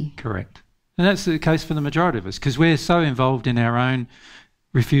about me. Correct. And that's the case for the majority of us because we're so involved in our own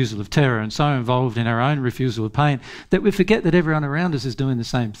refusal of terror and so involved in our own refusal of pain that we forget that everyone around us is doing the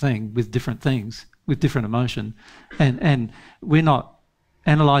same thing with different things, with different emotion. And we're not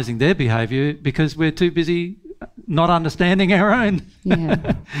analysing their behaviour because we're too busy not understanding our own.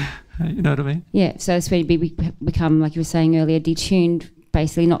 Yeah. You know what I mean? Yeah, so it's where we become, like you were saying earlier, detuned,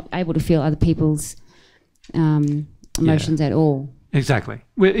 basically not able to feel other people's emotions at all. Exactly.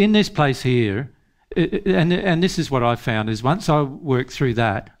 We're in this place here, and this is what I found, is once I worked through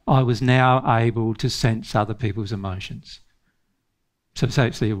that, I was now able to sense other people's emotions. So it's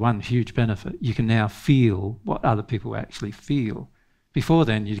actually one huge benefit. You can now feel what other people actually feel. Before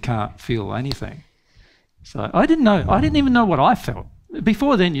then, you can't feel anything. So I didn't even know what I felt.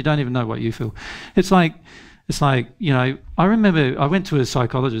 Before then, you don't even know what you feel. It's like, you know, I remember I went to a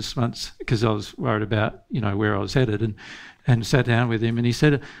psychologist once because I was worried about, you know, where I was headed and sat down with him and he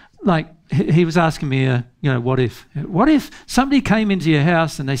said, like, he was asking me, you know, what if somebody came into your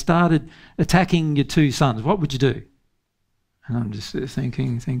house and they started attacking your two sons, what would you do? And I'm just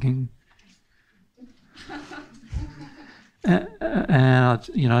thinking. And I,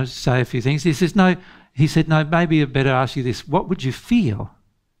 you know, say a few things. He said, no, maybe I'd better ask you this. What would you feel?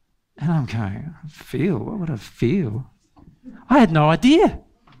 And I'm going, feel? What would I feel? I had no idea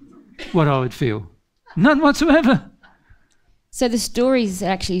what I would feel. None whatsoever. So the story's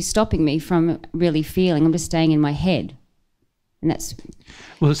actually stopping me from really feeling. I'm just staying in my head. And that's...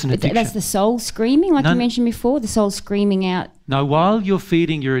 Well, it's an addiction. That's the soul screaming, like you mentioned before, the soul screaming out. No, while you're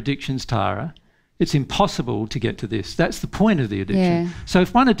feeding your addictions, Tara, it's impossible to get to this. That's the point of the addiction. Yeah. So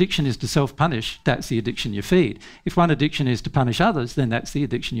if one addiction is to self-punish, that's the addiction you feed. If one addiction is to punish others, then that's the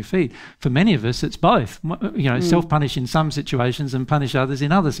addiction you feed. For many of us, it's both. You know, self-punish in some situations and punish others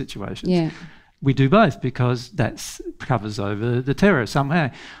in other situations. Yeah. We do both because that covers over the terror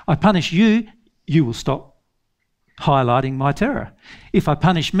somehow. I punish you, you will stop highlighting my terror. If I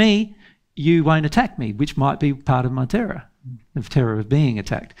punish me, you won't attack me, which might be part of my terror of being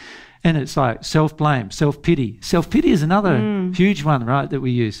attacked. And it's like self-blame, self-pity. Self-pity is another huge one, right, that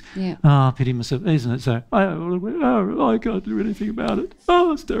we use. Yeah. Oh, pity myself, isn't it? So, I can't do anything about it.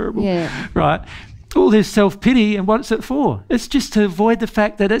 Oh, it's terrible. Yeah. Right? All this self-pity, and what's it for? It's just to avoid the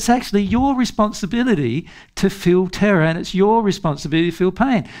fact that it's actually your responsibility to feel terror and it's your responsibility to feel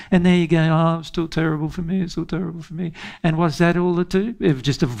pain. And there you go, oh, it's still terrible for me, it's still terrible for me. And what's that all to do?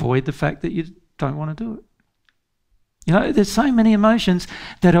 Just avoid the fact that you don't want to do it. You know, there's so many emotions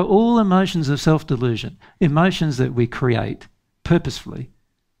that are all emotions of self-delusion, emotions that we create purposefully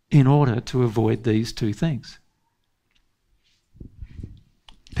in order to avoid these two things.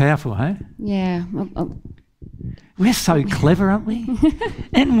 Powerful, hey? Yeah. We're so clever, aren't we?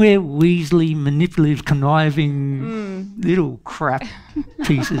 And we're weaselly, manipulative, conniving little crap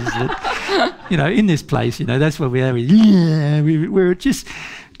pieces that, you know, in this place, you know, that's what we are. We're just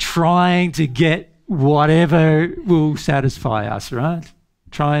trying to get whatever will satisfy us, right?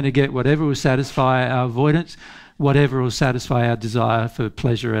 Trying to get whatever will satisfy our avoidance, whatever will satisfy our desire for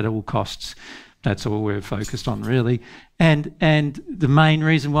pleasure at all costs. That's all we're focused on, really. And the main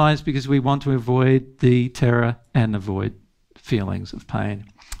reason why is because we want to avoid the terror and avoid feelings of pain,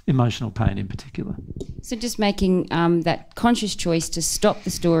 emotional pain in particular. So just making that conscious choice to stop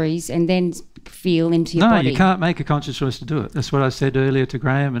the stories and then feel into your body. No, you can't make a conscious choice to do it. That's what I said earlier to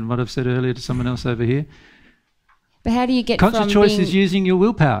Graham and what I've said earlier to someone else over here. But how do you get conscious choice is using your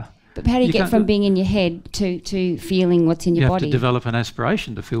willpower. But how do you get from being in your head to feeling what's in your body? You have to develop an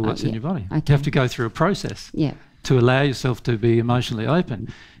aspiration to feel what's in your body. Okay. You have to go through a process to allow yourself to be emotionally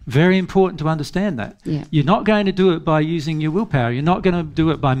open. Very important to understand that. Yeah. You're not going to do it by using your willpower. You're not going to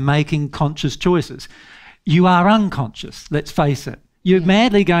do it by making conscious choices. You are unconscious, let's face it. You're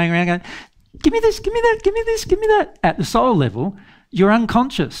madly going around going, give me this, give me that, give me this, give me that. At the soul level, you're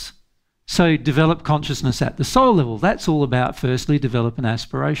unconscious. So develop consciousness at the soul level. That's all about firstly develop an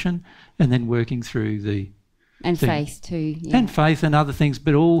aspiration and then working through the and thing. faith too. Yeah. And faith and other things,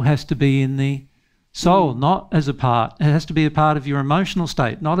 but all has to be in the soul, not as a part. It has to be a part of your emotional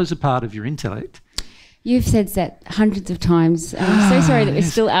state, not as a part of your intellect. You've said that hundreds of times. And I'm so sorry that we're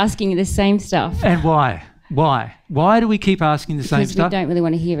still asking you the same stuff. And why? Why? Why do we keep asking the same stuff? Because we don't really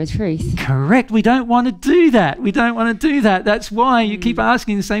want to hear the truth. Correct. We don't want to do that. We don't want to do that. That's why you keep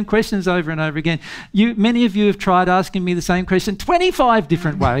asking the same questions over and over again. Many of you have tried asking me the same question 25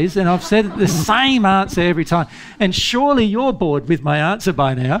 different ways, and I've said the same answer every time. And surely you're bored with my answer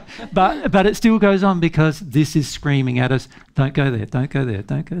by now, but it still goes on because this is screaming at us, don't go there, don't go there,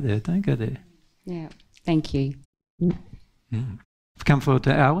 don't go there, don't go there. Yeah. Thank you. Come forward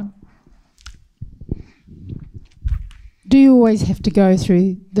to Alwyn. Do you always have to go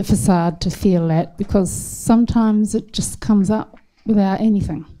through the facade to feel that? Because sometimes it just comes up without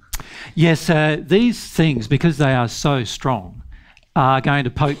anything. Yes, these things, because they are so strong, are going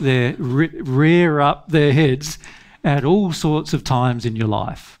to poke rear up their heads at all sorts of times in your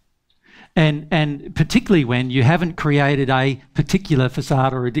life. And particularly when you haven't created a particular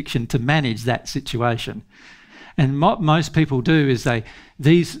facade or addiction to manage that situation. And what most people do is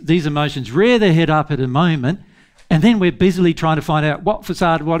these emotions rear their head up at a moment, and then we're busily trying to find out what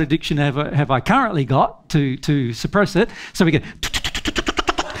facade, what addiction have I currently got to suppress it. So we go,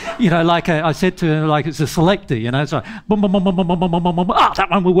 like I said to her, like it's a selector, it's like, boom, boom, boom, boom, boom, boom, boom, boom, boom, oh, that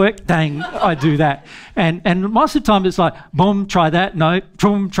one will work, dang, I do that. And most of the time it's like, boom, try that, no,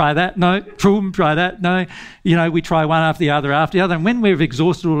 boom, try that, no, boom, try that, no. We try one after the other. And when we've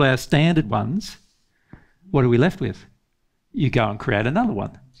exhausted all our standard ones, what are we left with? You go and create another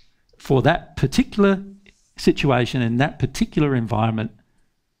one for that particular situation in that particular environment,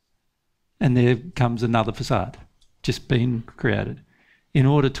 and there comes another facade just being created in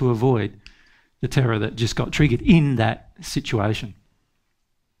order to avoid the terror that just got triggered in that situation.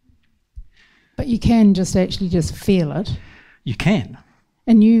 But you can just actually just feel it. You can.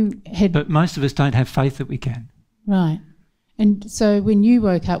 And you had... But most of us don't have faith that we can. Right. And so when you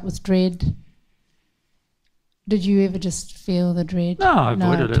woke up with dread, did you ever just feel the dread? No, I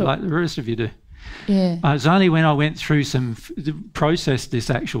avoided it like the rest of you do. Yeah. It was only when I went through processed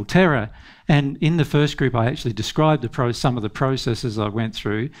this actual terror, and in the first group I actually described some of the processes I went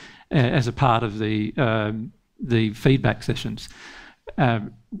through as a part of the feedback sessions.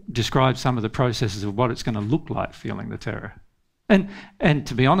 Described some of the processes of what it's going to look like feeling the terror. And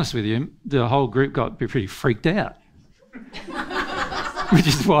to be honest with you, the whole group got pretty freaked out, which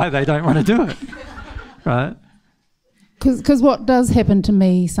is why they don't want to do it, right? Because what does happen to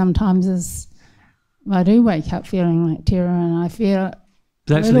me sometimes is I do wake up feeling like terror, and I feel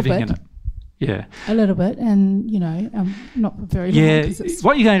that's a little living bit, in it. Yeah. A little bit, and not very long. Yeah,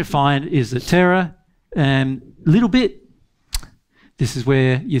 what you're going to find is that terror, little bit, this is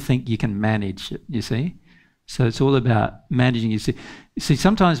where you think you can manage it, you see. So it's all about managing. You see,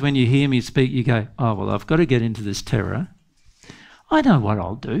 sometimes when you hear me speak, you go, oh, well, I've got to get into this terror. I know what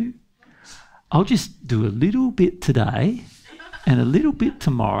I'll do. I'll just do a little bit today and a little bit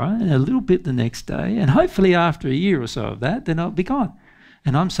tomorrow and a little bit the next day, and hopefully after a year or so of that, then it'll be gone.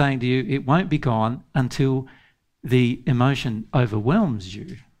 And I'm saying to you, it won't be gone until the emotion overwhelms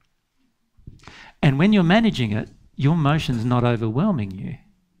you. And when you're managing it, your emotion's not overwhelming you.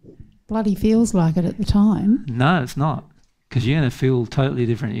 Bloody feels like it at the time. No, it's not. Because you're going to feel totally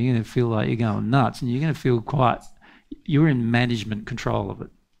different. You're going to feel like you're going nuts, and you're going to feel you're in management control of it.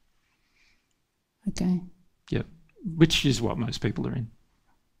 Okay. Yep. Which is what most people are in.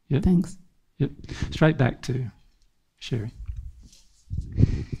 Yep. Thanks. Yep. Straight back to Sherry.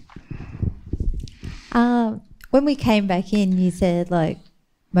 When we came back in, you said like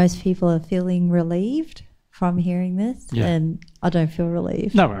most people are feeling relieved from hearing this, and I don't feel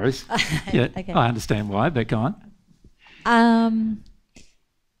relieved. No worries. Yeah, okay. I understand why, but go on.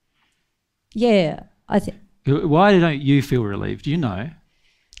 Yeah, I think. Why don't you feel relieved? You know.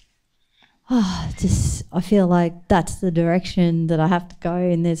 I feel like that's the direction that I have to go,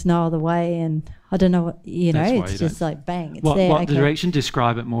 and there's no other way, and I don't know what, it's just like bang, it's there. What direction?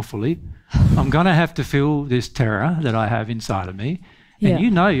 Describe it more fully. I'm going to have to feel this terror that I have inside of me, and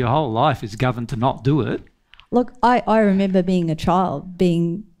your whole life is governed to not do it. Look, I remember being a child,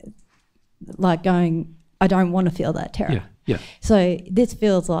 being like going, I don't want to feel that terror. Yeah. So this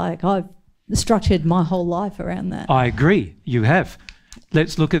feels like I've structured my whole life around that. I agree, you have.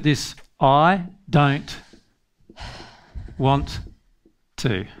 Let's look at this. I don't want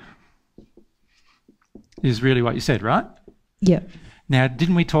to is really what you said, right? Yeah. Now,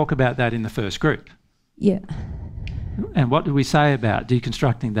 didn't we talk about that in the first group? Yeah. And what did we say about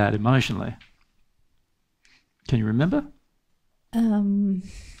deconstructing that emotionally? Can you remember?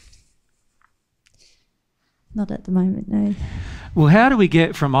 Not at the moment, no. Well, how do we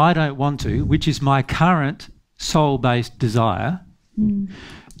get from I don't want to, which is my current soul-based desire,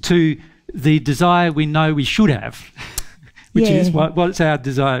 to the desire we know we should have, which is what's our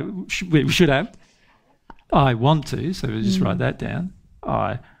desire we should have? I want to, so we'll just write that down.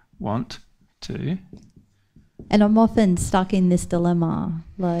 I want to. And I'm often stuck in this dilemma,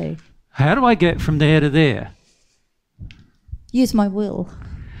 like... How do I get from there to there? Use my will.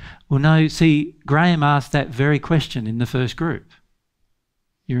 Well, no, see, Graham asked that very question in the first group.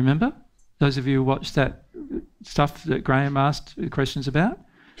 You remember? Those of you who watched that stuff that Graham asked questions about?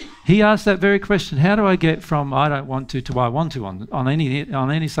 He asked that very question. How do I get from I don't want to I want to on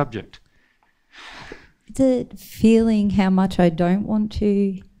any subject? Is it feeling how much I don't want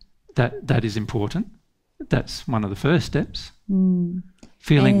to? That is important. That's one of the first steps.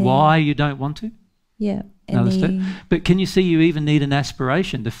 Feeling why you don't want to. Yeah. Another step. But can you see you even need an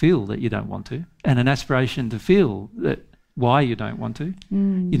aspiration to feel that you don't want to, and an aspiration to feel that why you don't want to?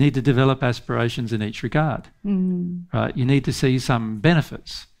 You need to develop aspirations in each regard. Right? You need to see some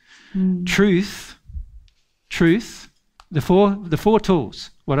benefits. Truth, the four tools,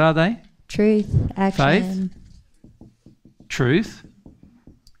 what are they? Truth, action. Faith, truth,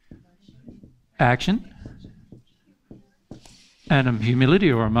 action, and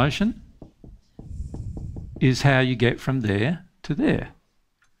humility or emotion is how you get from there to there.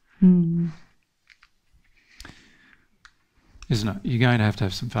 Isn't it? You're going to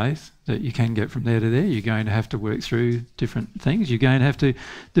have some faith that you can get from there to there. You're going to have to work through different things. You're going to have to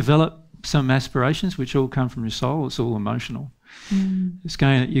develop some aspirations which all come from your soul. It's all emotional. You're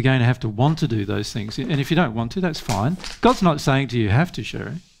going to have to want to do those things. And if you don't want to, that's fine. God's not saying to you have to,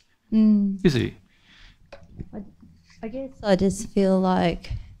 Sherry. Is he? I guess I just feel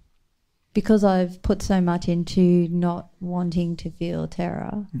like because I've put so much into not wanting to feel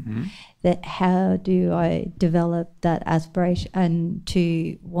terror, that how do I develop that aspiration and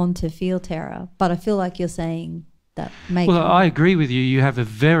to want to feel terror? But I feel like you're saying that Well, I agree with you. You have a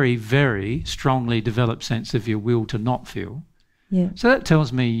very, very strongly developed sense of your will to not feel. Yeah. So that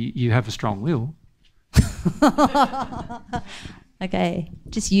tells me you have a strong will. Okay,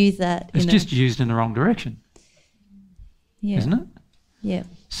 just use that. It's just used in the wrong direction. Yeah. Isn't it? Yeah.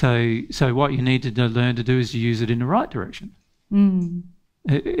 So what you need to learn to do is to use it in the right direction. And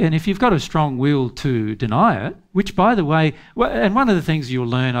if you've got a strong will to deny it, which, by the way, and one of the things you'll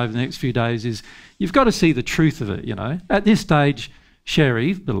learn over the next few days is you've got to see the truth of it, you know. At this stage,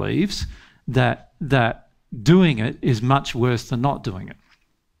 Sherry believes that doing it is much worse than not doing it.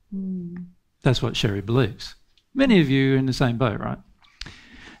 That's what Sherry believes. Many of you are in the same boat, right?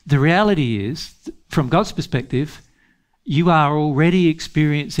 The reality is, from God's perspective, you are already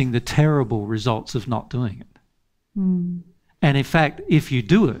experiencing the terrible results of not doing it. And in fact, if you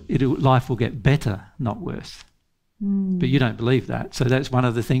do it, life will get better, not worse. But you don't believe that. So that's one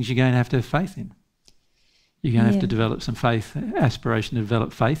of the things you're going to have faith in. You're going to have to develop some faith, aspiration to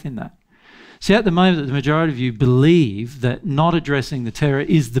develop faith in that. See, at the moment, the majority of you believe that not addressing the terror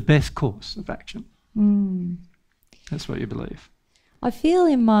is the best course of action. That's what you believe. I feel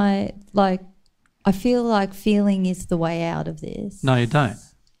I feel like feeling is the way out of this. No, you don't.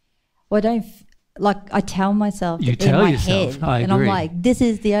 Well, I don't. I tell myself you in tell my yourself, head, I and agree. I'm like, this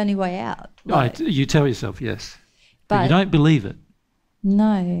is the only way out. You tell yourself, yes. But you don't believe it.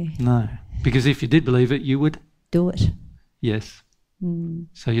 No. No. Because if you did believe it, you would do it. Yes.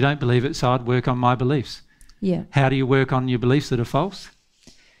 So you don't believe it, so I'd work on my beliefs. Yeah. How do you work on your beliefs that are false?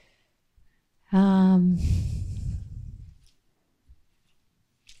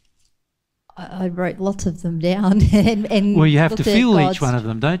 I wrote lots of them down. and well, you have to feel each one of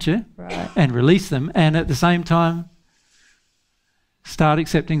them, don't you? Right. And release them, and at the same time start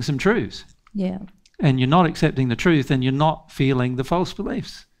accepting some truths. Yeah. And you're not accepting the truth and you're not feeling the false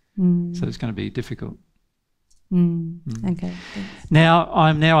beliefs. So it's going to be difficult. Okay. Thanks. Now,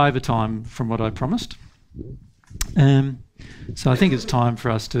 I'm over time from what I promised. So I think it's time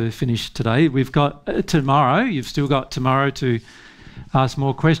for us to finish today. We've got tomorrow. You've still got tomorrow to ask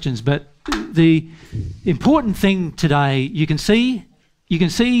more questions. But the important thing today, you can see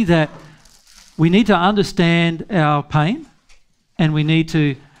that we need to understand our pain, and we need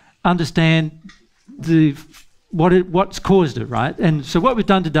to understand what's caused it, right? And so what we've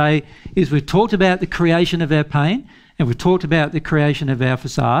done today is we've talked about the creation of our pain, and we've talked about the creation of our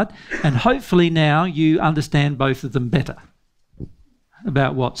facade, and hopefully now you understand both of them better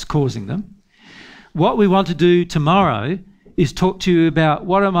about what's causing them. What we want to do tomorrow is talk to you about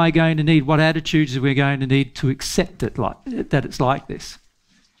what am I going to need, what attitudes are we going to need to accept it that it's like this.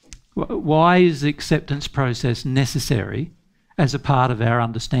 Why is the acceptance process necessary as a part of our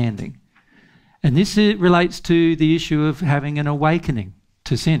understanding? And this relates to the issue of having an awakening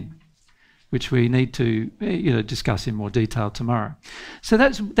to sin, which we need to discuss in more detail tomorrow. So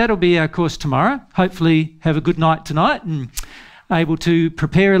that'll be our course tomorrow. Hopefully have a good night tonight and able to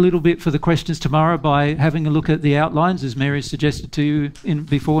prepare a little bit for the questions tomorrow by having a look at the outlines, as Mary suggested to you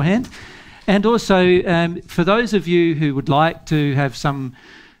beforehand. And also, for those of you who would like to have some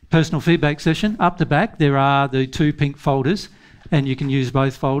personal feedback session, up the back there are the 2 pink folders, and you can use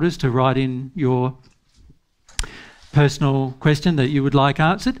both folders to write in your personal question that you would like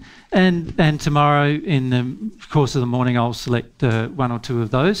answered. And tomorrow, in the course of the morning, I'll select 1 or 2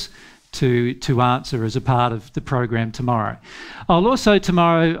 of those to answer as a part of the program tomorrow. I'll also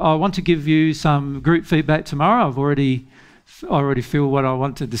tomorrow, I want to give you some group feedback tomorrow. I already feel what I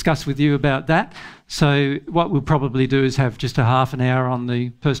want to discuss with you about that. So what we'll probably do is have just a half an hour on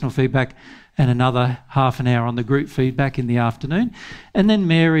the personal feedback and another half an hour on the group feedback in the afternoon. And then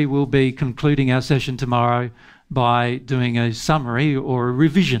Mary will be concluding our session tomorrow by doing a summary or a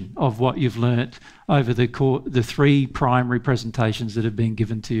revision of what you've learnt over the 3 primary presentations that have been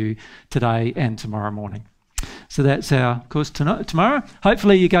given to you today and tomorrow morning. So that's our course tomorrow.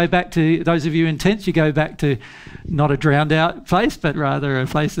 Hopefully you go back to, those of you intense, you go back to not a drowned out place, but rather a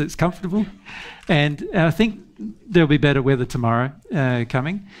place that's comfortable. And I think there'll be better weather tomorrow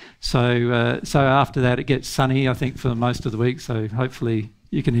coming. So after that it gets sunny, I think, for most of the week. So hopefully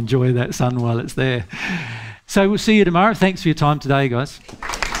you can enjoy that sun while it's there. So we'll see you tomorrow. Thanks for your time today, guys.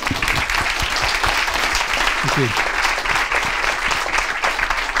 Thank you.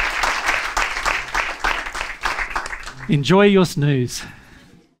 Enjoy your snooze.